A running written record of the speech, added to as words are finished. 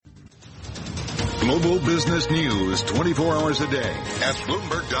Global business news 24 hours a day at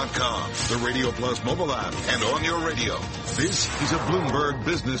Bloomberg.com, the Radio Plus mobile app, and on your radio. This is a Bloomberg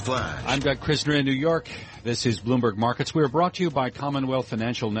Business Flash. I'm Doug Krisner in New York. This is Bloomberg Markets. We are brought to you by Commonwealth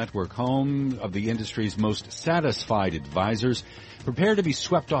Financial Network, home of the industry's most satisfied advisors. Prepare to be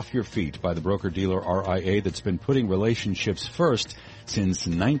swept off your feet by the broker-dealer RIA that's been putting relationships first since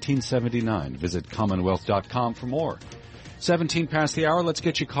 1979. Visit Commonwealth.com for more. 17 past the hour. Let's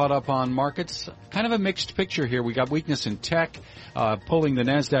get you caught up on markets. Kind of a mixed picture here. We got weakness in tech, pulling the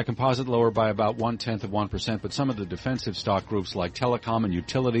NASDAQ composite lower by about 0.1%, but some of the defensive stock groups like telecom and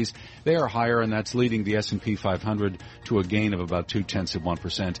utilities, they are higher, and that's leading the S&P 500 to a gain of about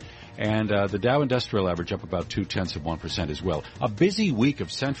 0.2%. And the Dow Industrial Average up about 0.2% as well. A busy week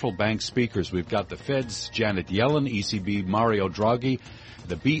of central bank speakers. We've got the Fed's Janet Yellen, ECB Mario Draghi,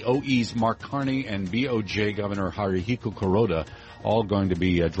 the BOE's Mark Carney, and BOJ Governor Haruhiko Kuroda, all going to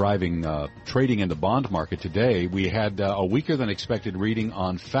be driving trading in the bond market today. We had a weaker than expected reading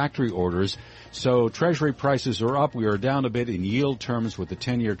on factory orders, so Treasury prices are up. We are down a bit in yield terms with the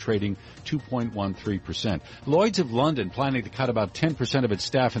 10-year trading 2.13%. Lloyd's of London planning to cut about 10% of its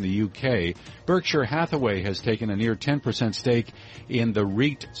staff in the UK. Berkshire Hathaway has taken a near 10% stake in the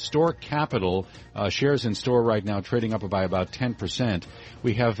REIT Store Capital. Shares in store right now trading up by about 10%.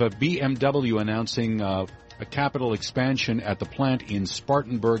 We have BMW announcing a capital expansion at the plant in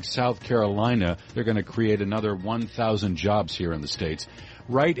Spartanburg, South Carolina. They're going to create another 1,000 jobs here in the States.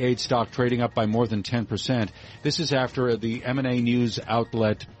 Rite Aid stock trading up by more than 10%. This is after the M&A news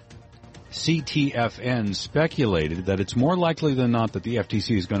outlet CTFN speculated that it's more likely than not that the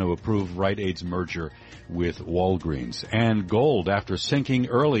FTC is going to approve Rite Aid's merger with Walgreens. And gold, after sinking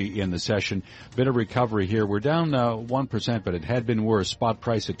early in the session, bit of recovery here. We're down 1%, but it had been worse. Spot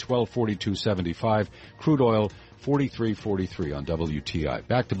price at $12.4275. Crude oil 43.43 on WTI.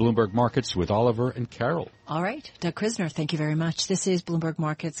 Back to Bloomberg Markets with Oliver and Carol. All right. Doug Krisner, thank you very much. This is Bloomberg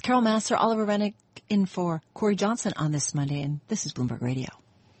Markets. Carol Massar, Oliver Renick in for Cory Johnson on this Monday, and this is Bloomberg Radio.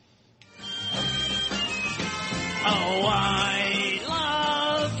 Oh, I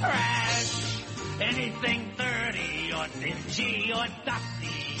love trash. Anything dirty or dingy or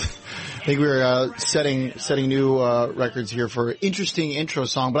dusty. I think we're setting new records here for an interesting intro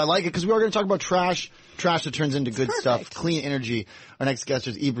song, but I like it because we are going to talk about trash that turns into good stuff, clean energy. Our next guest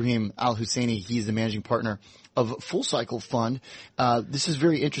is Ibrahim Alhusseini. He's the managing partner of FullCycle Fund. This is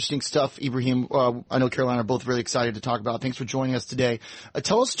very interesting stuff, Ibrahim. I know Carol and I are both really excited to talk about. Thanks for joining us today.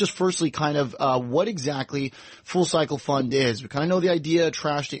 Tell us just firstly kind of what exactly FullCycle Fund is. We kind of know the idea,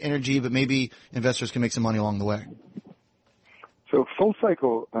 trash to energy, but maybe investors can make some money along the way. So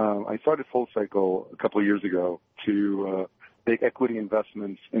FullCycle, I started FullCycle a couple of years ago to make equity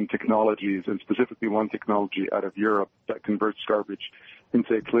investments in technologies, and specifically one technology out of Europe that converts garbage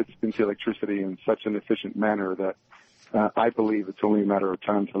into electricity in such an efficient manner that I believe it's only a matter of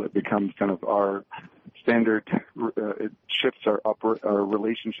time till it becomes kind of our standard. It shifts our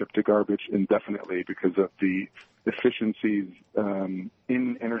relationship to garbage indefinitely because of the efficiencies in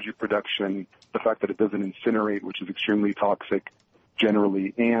energy production, the fact that it doesn't incinerate, which is extremely toxic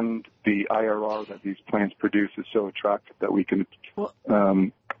generally, and the IRR that these plants produce is so attractive that we can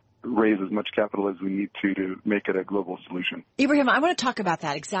raise as much capital as we need to make it a global solution. Ibrahim, I want to talk about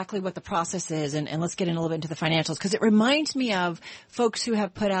that, exactly what the process is, and let's get in a little bit into the financials, because it reminds me of folks who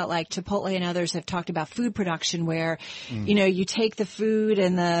have put out, like Chipotle and others have talked about food production where, you take the food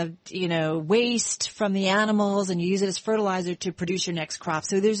and the, waste from the animals and you use it as fertilizer to produce your next crop.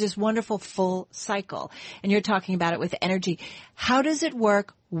 So there's this wonderful full cycle, and you're talking about it with energy. How does it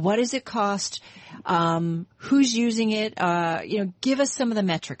work? What does it cost? Who's using it? Give us some of the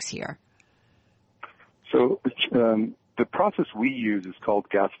metrics here. So the process we use is called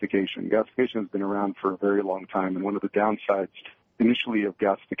gasification. Gasification has been around for a very long time, and one of the downsides initially of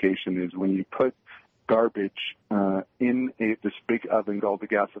gasification is when you put garbage in this big oven called the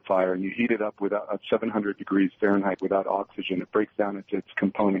gasifier, and you heat it up at 700 degrees Fahrenheit without oxygen, it breaks down into its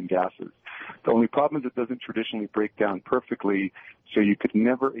component gases. The only problem is it doesn't traditionally break down perfectly, so you could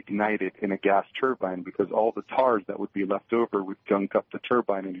never ignite it in a gas turbine because all the tars that would be left over would gunk up the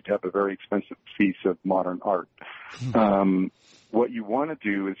turbine, and you'd have a very expensive piece of modern art. What you want to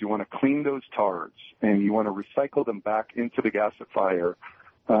do is you want to clean those tars, and you want to recycle them back into the gasifier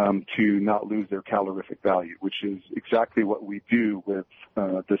to not lose their calorific value, which is exactly what we do with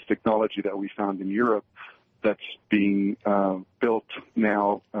this technology that we found in Europe that's being built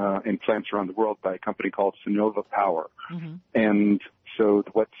now in plants around the world by a company called Sonova Power. Mm-hmm. And so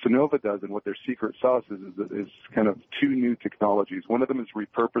what Sonova does and what their secret sauce is kind of two new technologies. One of them is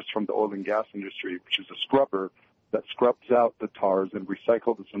repurposed from the oil and gas industry, which is a scrubber that scrubs out the tars and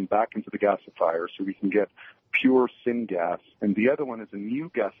recycles them back into the gasifier so we can get pure syngas. And the other one is a new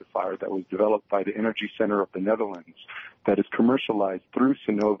gasifier that was developed by the Energy Center of the Netherlands that is commercialized through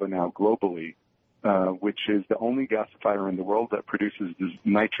Sinova now globally, which is the only gasifier in the world that produces this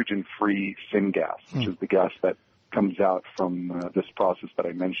nitrogen-free syngas, which is the gas that comes out from this process that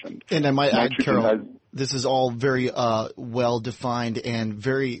I mentioned. And I might add, Carol, this is all very well-defined and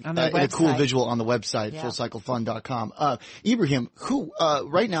very and a cool visual on the website, FullCycleFund.com. Ibrahim,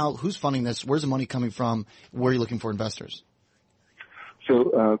 right now, who's funding this? Where's the money coming from? Where are you looking for investors?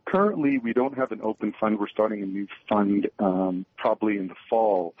 So currently, we don't have an open fund. We're starting a new fund probably in the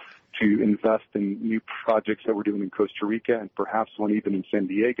fall to invest in new projects that we're doing in Costa Rica and perhaps one even in San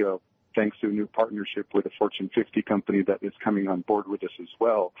Diego, thanks to a new partnership with a Fortune 50 company that is coming on board with us as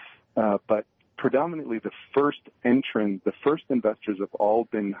well. But predominantly the first investors have all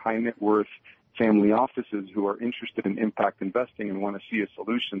been high net worth family offices who are interested in impact investing and want to see a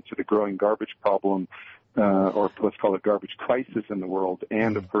solution to the growing garbage problem, or let's call it garbage crisis in the world,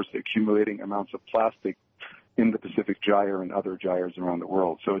 and of course the accumulating amounts of plastic in the Pacific Gyre and other gyres around the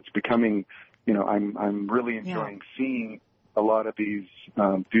world. So it's becoming, I'm really enjoying seeing a lot of these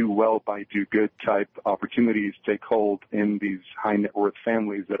do well by do good type opportunities take hold in these high net worth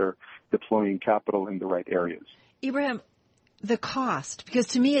families that are deploying capital in the right areas. Ibrahim, the cost, because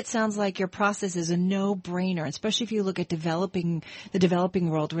to me it sounds like your process is a no-brainer, especially if you look at the developing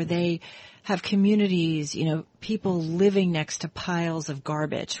world where they have communities, people living next to piles of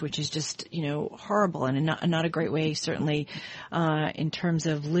garbage, which is just, horrible and not a great way, certainly, in terms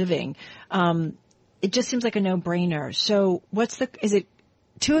of living. It just seems like a no-brainer. So is it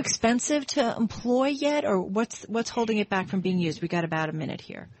too expensive to employ yet, or what's holding it back from being used? We got about a minute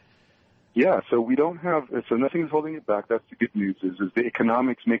here. Yeah, so nothing's holding it back. That's the good news is the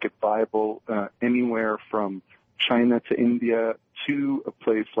economics make it viable anywhere from China to India to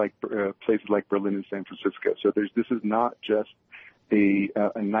places like Berlin and San Francisco. So this is not just a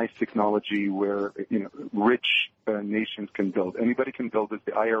nice technology where rich nations can build. Anybody can build it.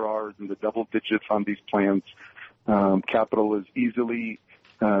 The IRRs and the double digits on these plants. Capital is easily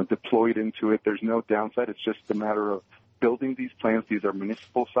deployed into it. There's no downside. It's just a matter of building these plants. These are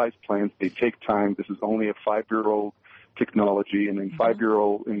municipal-sized plants. They take time. This is only a 5-year-old technology, and in 5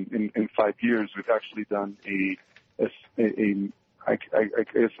 years, we've actually done a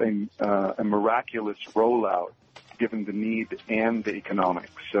miraculous rollout, given the need and the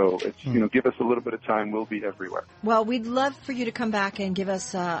economics. So it's, give us a little bit of time. We'll be everywhere. Well, we'd love for you to come back and give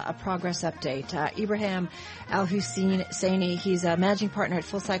us a progress update. Ibrahim Alhusseini, he's a managing partner at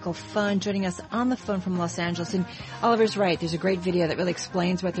FullCycle Fund, joining us on the phone from Los Angeles. And Oliver's right. There's a great video that really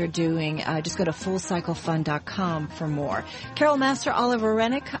explains what they're doing. Just go to FullCycleFund.com for more. Carol Massar, Oliver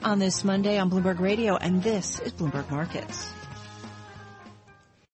Renick on this Monday on Bloomberg Radio, and this is Bloomberg Markets.